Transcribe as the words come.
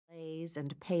lays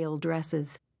and pale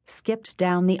dresses, skipped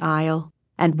down the aisle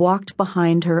and walked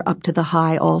behind her up to the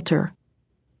high altar.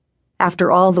 After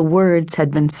all the words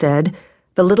had been said,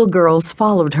 the little girls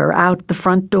followed her out the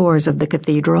front doors of the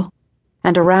cathedral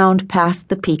and around past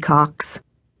the peacocks,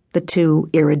 the two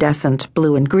iridescent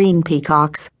blue and green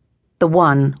peacocks, the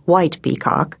one white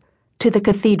peacock, to the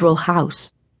cathedral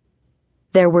house.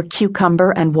 There were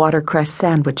cucumber and watercress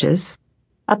sandwiches,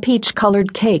 a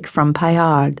peach-colored cake from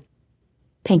Paillard,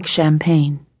 pink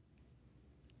champagne.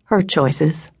 Her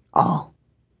choices, all.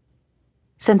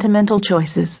 Sentimental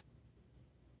choices.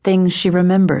 Things she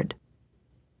remembered.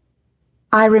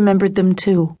 I remembered them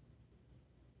too.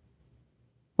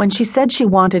 When she said she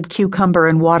wanted cucumber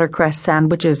and watercress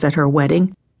sandwiches at her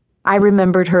wedding, I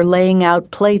remembered her laying out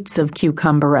plates of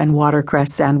cucumber and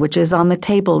watercress sandwiches on the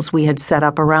tables we had set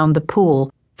up around the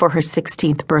pool for her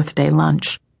 16th birthday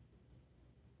lunch.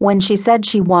 When she said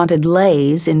she wanted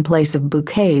leis in place of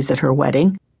bouquets at her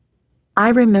wedding, I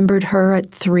remembered her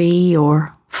at 3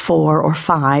 or 4 or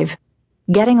 5,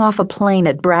 getting off a plane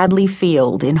at Bradley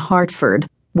Field in Hartford,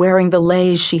 wearing the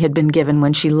leis she had been given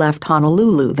when she left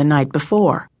Honolulu the night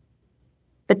before.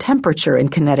 The temperature in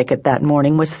Connecticut that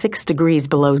morning was 6 degrees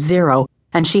below zero,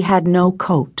 and she had no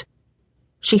coat.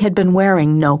 She had been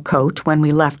wearing no coat when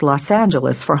we left Los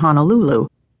Angeles for Honolulu.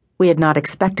 We had not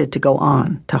expected to go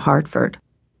on to Hartford.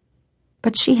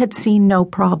 But she had seen no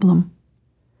problem.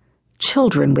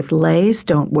 Children with leis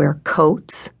don't wear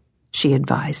coats, she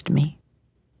advised me.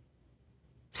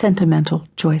 Sentimental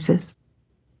choices.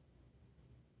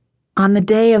 On the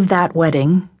day of that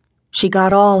wedding, she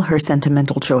got all her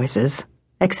sentimental choices,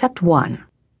 except one.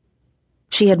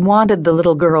 She had wanted the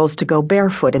little girls to go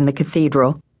barefoot in the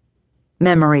cathedral.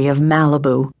 Memory of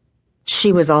Malibu.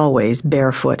 She was always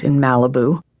barefoot in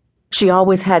Malibu. She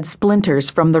always had splinters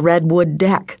from the redwood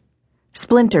deck.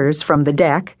 Splinters from the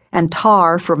deck, and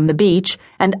tar from the beach,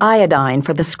 and iodine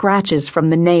for the scratches from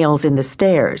the nails in the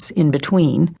stairs in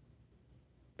between.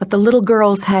 But the little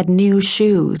girls had new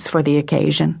shoes for the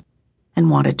occasion and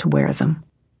wanted to wear them.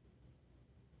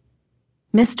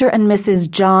 Mr. and Mrs.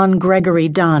 John Gregory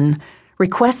Dunn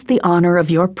request the honor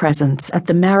of your presence at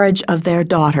the marriage of their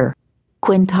daughter,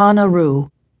 Quintana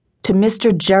Roo, to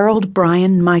Mr. Gerald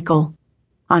Bryan Michael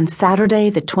on Saturday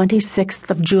the 26th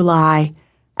of July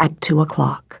at 2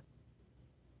 o'clock.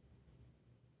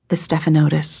 The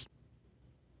Stephanotis.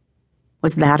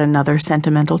 Was that another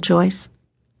sentimental choice?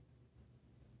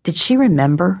 Did she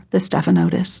remember the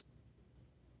Stephanotis?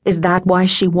 Is that why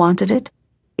she wanted it?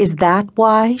 Is that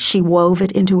why she wove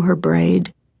it into her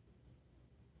braid?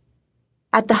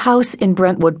 At the house in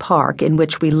Brentwood Park in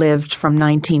which we lived from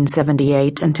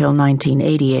 1978 until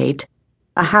 1988,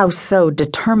 a house so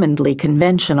determinedly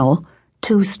conventional,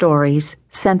 2 stories,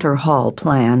 center hall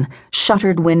plan,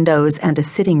 shuttered windows and a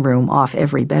sitting room off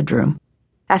every bedroom,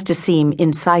 as to seem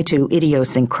in situ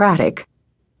idiosyncratic,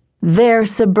 their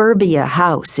suburbia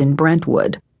house in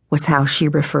Brentwood was how she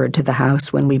referred to the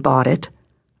house when we bought it,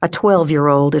 a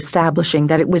 12-year-old establishing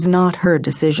that it was not her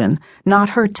decision, not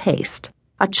her taste,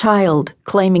 a child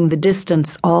claiming the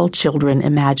distance all children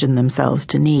imagine themselves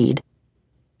to need.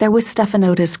 There was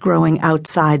Stephanotis growing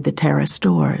outside the terrace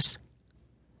doors.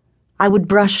 I would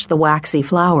brush the waxy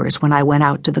flowers when I went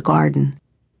out to the garden.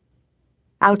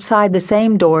 Outside the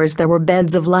same doors there were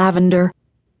beds of lavender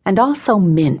and also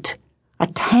mint, a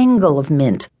tangle of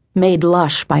mint made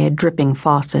lush by a dripping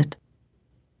faucet.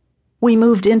 We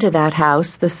moved into that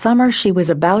house the summer she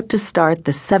was about to start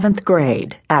the 7th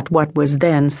grade at what was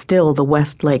then still the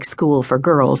Westlake School for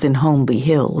Girls in Holmby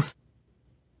Hills.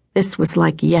 This was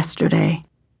like yesterday.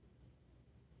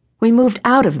 We moved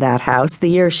out of that house the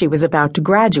year she was about to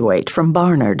graduate from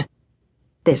Barnard.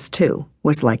 This, too,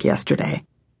 was like yesterday.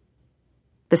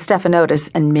 The Stephanotis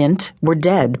and mint were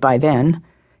dead by then,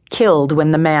 killed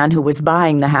when the man who was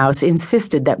buying the house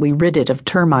insisted that we rid it of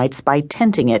termites by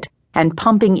tenting it and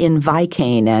pumping in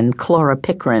Vicane and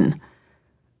chloropicrin.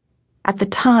 At the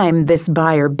time this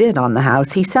buyer bid on the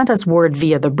house, he sent us word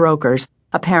via the brokers,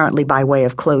 apparently by way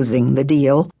of closing the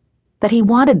deal, that he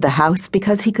wanted the house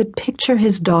because he could picture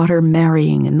his daughter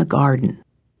marrying in the garden.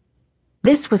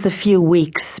 This was a few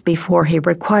weeks before he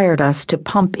required us to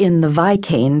pump in the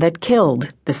Vicane that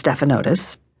killed the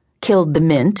Stephanotis, killed the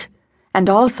mint, and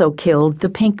also killed the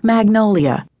pink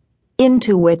magnolia,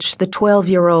 into which the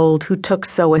 12-year-old who took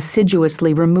so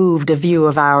assiduously removed a view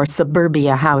of our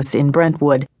suburbia house in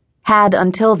Brentwood had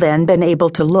until then been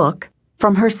able to look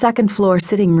from her second-floor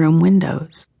sitting room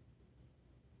windows.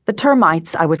 The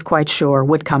termites, I was quite sure,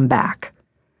 would come back.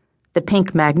 The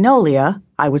pink magnolia,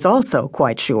 I was also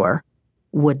quite sure,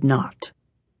 would not.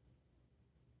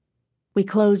 We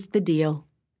closed the deal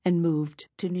and moved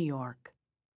to New York.